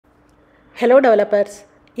Hello developers.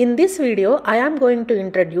 In this video, I am going to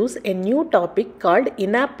introduce a new topic called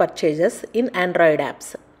in-app purchases in Android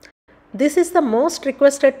apps. This is the most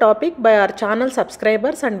requested topic by our channel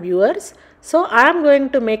subscribers and viewers. So I am going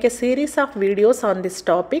to make a series of videos on this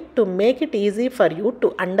topic to make it easy for you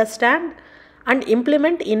to understand and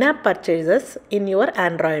implement in-app purchases in your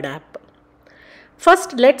Android app.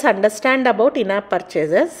 First, let's understand about in-app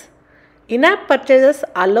purchases. In-app purchases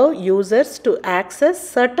allow users to access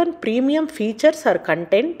certain premium features or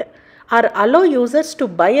content or allow users to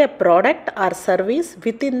buy a product or service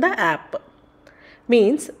within the app.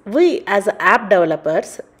 Means we as app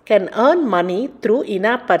developers can earn money through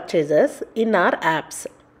in-app purchases in our apps.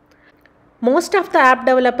 Most of the app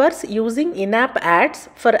developers using in-app ads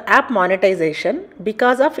for app monetization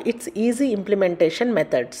because of its easy implementation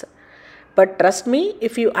methods. But trust me,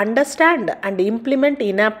 if you understand and implement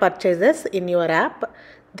in-app purchases in your app,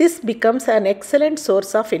 this becomes an excellent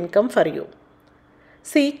source of income for you.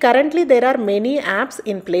 See, currently there are many apps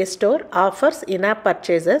in Play Store offers in-app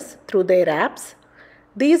purchases through their apps.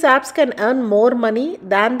 These apps can earn more money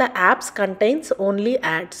than the apps contains only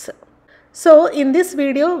ads. So in this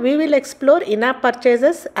video, we will explore in-app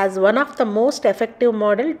purchases as one of the most effective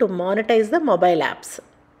model to monetize the mobile apps.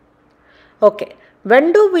 Okay.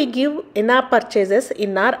 When do we give in-app purchases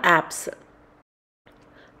in our apps?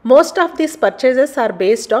 Most of these purchases are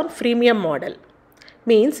based on freemium model.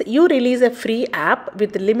 Means you release a free app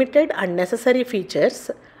with limited and necessary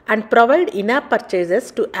features and provide in-app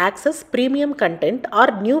purchases to access premium content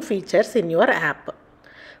or new features in your app.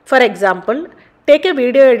 For example, take a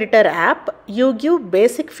video editor app. You give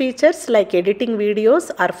basic features like editing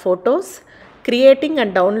videos or photos, creating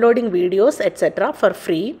and downloading videos, etc. for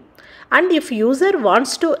free. And if user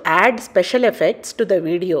wants to add special effects to the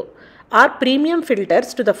video or premium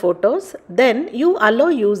filters to the photos, then you allow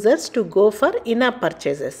users to go for in-app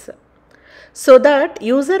purchases so that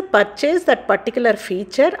user purchase that particular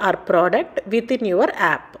feature or product within your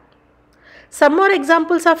app. Some more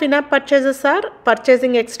examples of in-app purchases are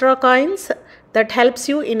purchasing extra coins that helps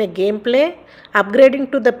you in a gameplay,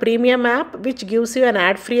 upgrading to the premium app which gives you an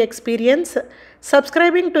ad-free experience,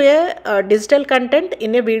 subscribing to a digital content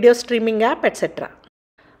in a video streaming app, etc.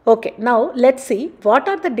 Okay, now let's see what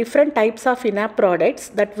are the different types of in-app products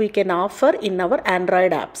that we can offer in our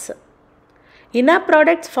Android apps. In-app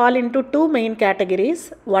products fall into two main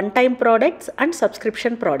categories, one-time products and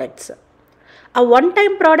subscription products. A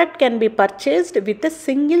one-time product can be purchased with a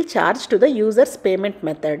single charge to the user's payment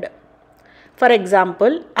method. For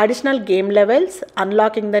example, additional game levels,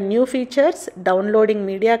 unlocking the new features, downloading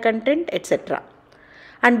media content, etc.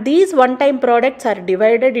 And these one-time products are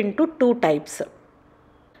divided into two types,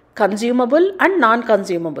 consumable and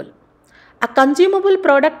non-consumable. A consumable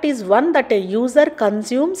product is one that a user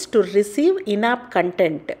consumes to receive in-app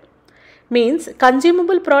content. Means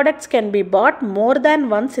consumable products can be bought more than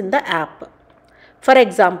once in the app. For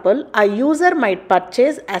example, a user might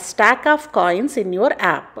purchase a stack of coins in your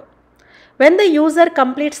app. When the user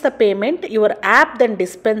completes the payment, your app then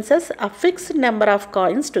dispenses a fixed number of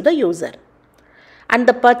coins to the user. And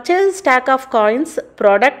the purchased stack of coins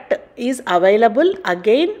product is available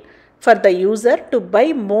again for the user to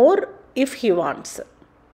buy more if he wants.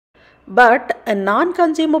 But a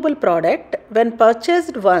non-consumable product, when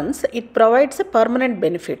purchased once, it provides a permanent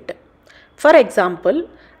benefit. For example,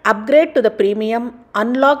 upgrade to the premium,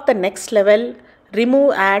 unlock the next level,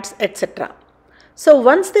 remove ads, etc. So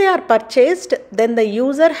once they are purchased, then the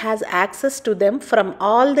user has access to them from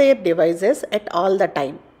all their devices at all the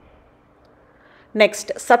time.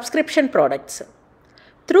 Next, subscription products.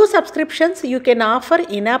 Through subscriptions, you can offer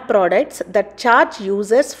in-app products that charge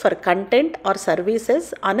users for content or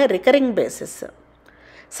services on a recurring basis.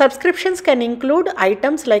 Subscriptions can include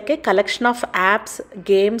items like a collection of apps,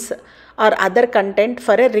 games, or other content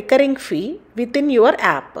for a recurring fee within your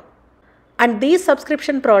app. And these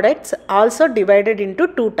subscription products also divided into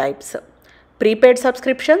two types, prepaid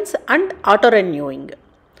subscriptions and auto-renewing.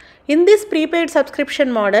 In this prepaid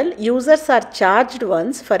subscription model, users are charged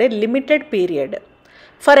once for a limited period.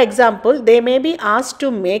 For example, they may be asked to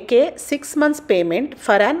make a 6 months payment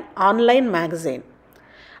for an online magazine.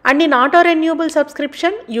 And in auto-renewable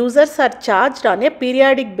subscription, users are charged on a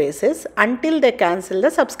periodic basis until they cancel the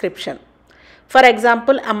subscription. For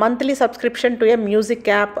example, a monthly subscription to a music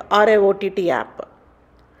app or a OTT app.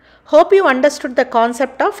 Hope you understood the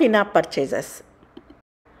concept of in-app purchases.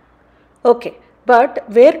 Okay, but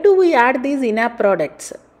where do we add these in-app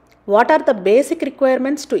products? What are the basic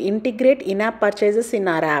requirements to integrate in-app purchases in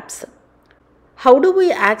our apps? How do we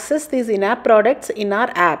access these in-app products in our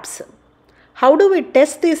apps? How do we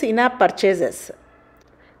test these in-app purchases?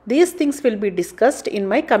 These things will be discussed in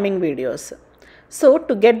my coming videos. So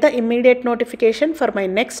to get the immediate notification for my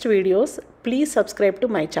next videos, please subscribe to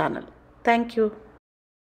my channel. Thank you.